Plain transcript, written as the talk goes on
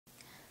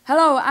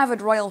Hello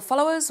avid royal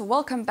followers,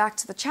 welcome back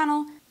to the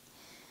channel.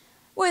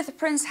 With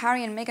Prince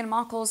Harry and Meghan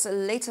Markle's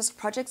latest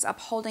projects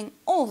upholding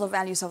all the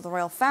values of the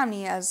royal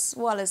family, as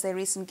well as their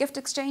recent gift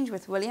exchange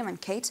with William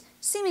and Kate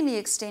seemingly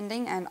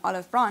extending an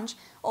olive branch,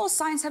 all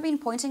signs have been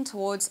pointing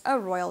towards a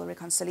royal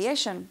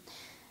reconciliation.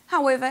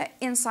 However,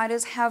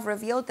 insiders have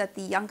revealed that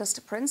the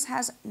youngest prince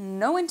has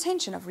no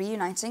intention of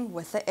reuniting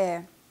with the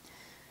heir.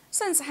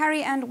 Since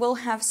Harry and Will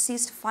have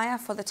ceased fire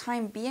for the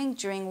time being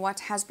during what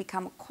has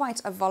become quite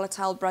a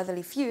volatile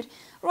brotherly feud,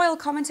 royal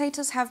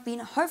commentators have been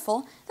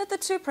hopeful that the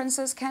two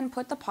princes can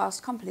put the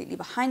past completely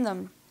behind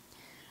them.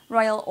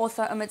 Royal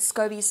author Omid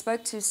Scobie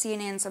spoke to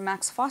CNN's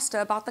Max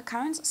Foster about the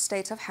current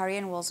state of Harry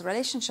and Will's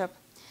relationship.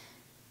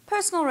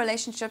 Personal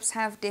relationships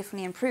have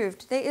definitely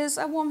improved. There is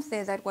a warmth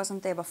there that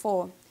wasn't there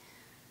before.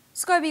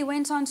 Scobie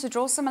went on to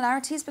draw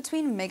similarities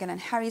between Meghan and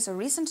Harry's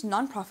recent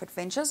non-profit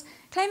ventures,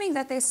 claiming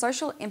that their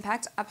social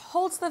impact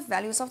upholds the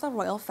values of the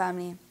royal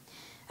family.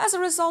 As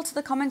a result,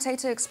 the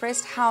commentator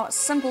expressed how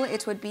simple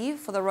it would be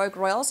for the rogue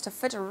royals to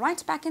fit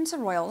right back into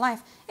royal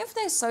life if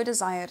they so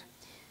desired,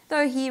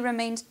 though he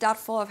remained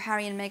doubtful of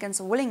Harry and Meghan's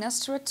willingness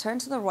to return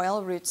to the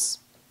royal roots.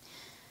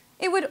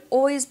 "It would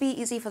always be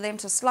easy for them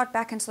to slot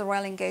back into the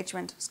royal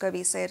engagement,"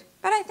 Scobie said,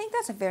 "but I think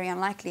that's very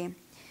unlikely.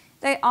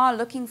 They are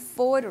looking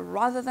forward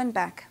rather than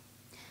back."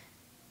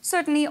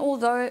 Certainly,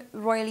 although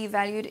royally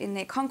valued in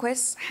their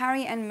conquests,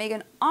 Harry and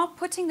Meghan are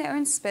putting their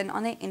own spin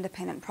on their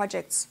independent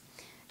projects.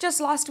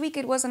 Just last week,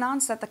 it was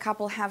announced that the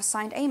couple have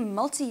signed a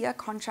multi-year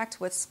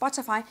contract with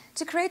Spotify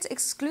to create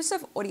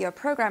exclusive audio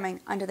programming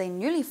under their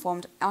newly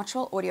formed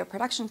Outral audio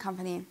production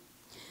company.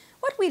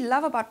 What we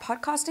love about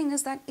podcasting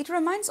is that it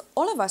reminds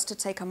all of us to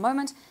take a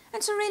moment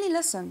and to really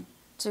listen,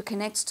 to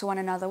connect to one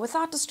another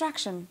without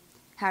distraction,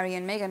 Harry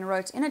and Meghan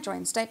wrote in a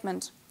joint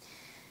statement.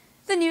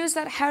 The news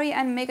that Harry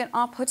and Meghan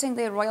are putting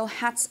their royal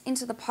hats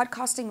into the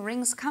podcasting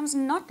rings comes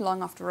not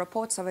long after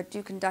reports of a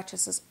Duke and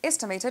Duchess's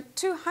estimated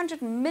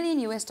 $200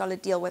 million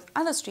deal with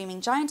other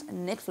streaming giant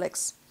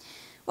Netflix.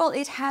 While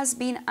it has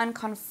been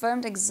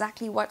unconfirmed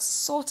exactly what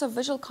sort of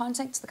visual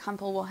content the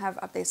couple will have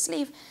up their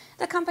sleeve,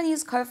 the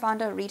company's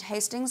co-founder Reed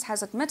Hastings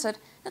has admitted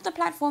that the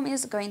platform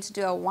is going to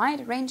do a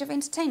wide range of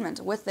entertainment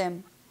with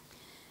them.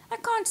 "I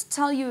can't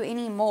tell you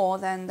any more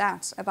than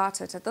that about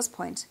it at this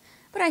point,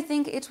 but I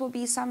think it will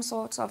be some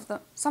of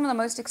the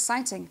most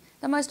exciting,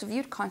 the most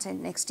viewed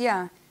content next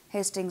year,"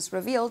 Hastings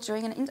revealed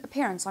during an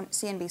appearance on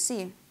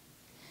CNBC.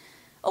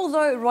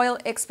 Although royal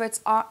experts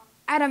are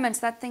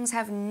adamant that things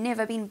have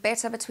never been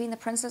better between the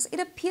princes,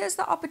 it appears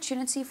the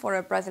opportunity for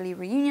a brotherly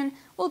reunion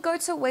will go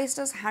to waste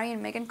as Harry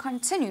and Meghan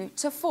continue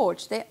to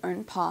forge their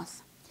own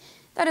path.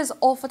 That is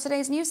all for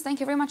today's news. Thank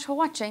you very much for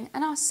watching,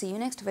 and I'll see you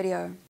next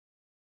video.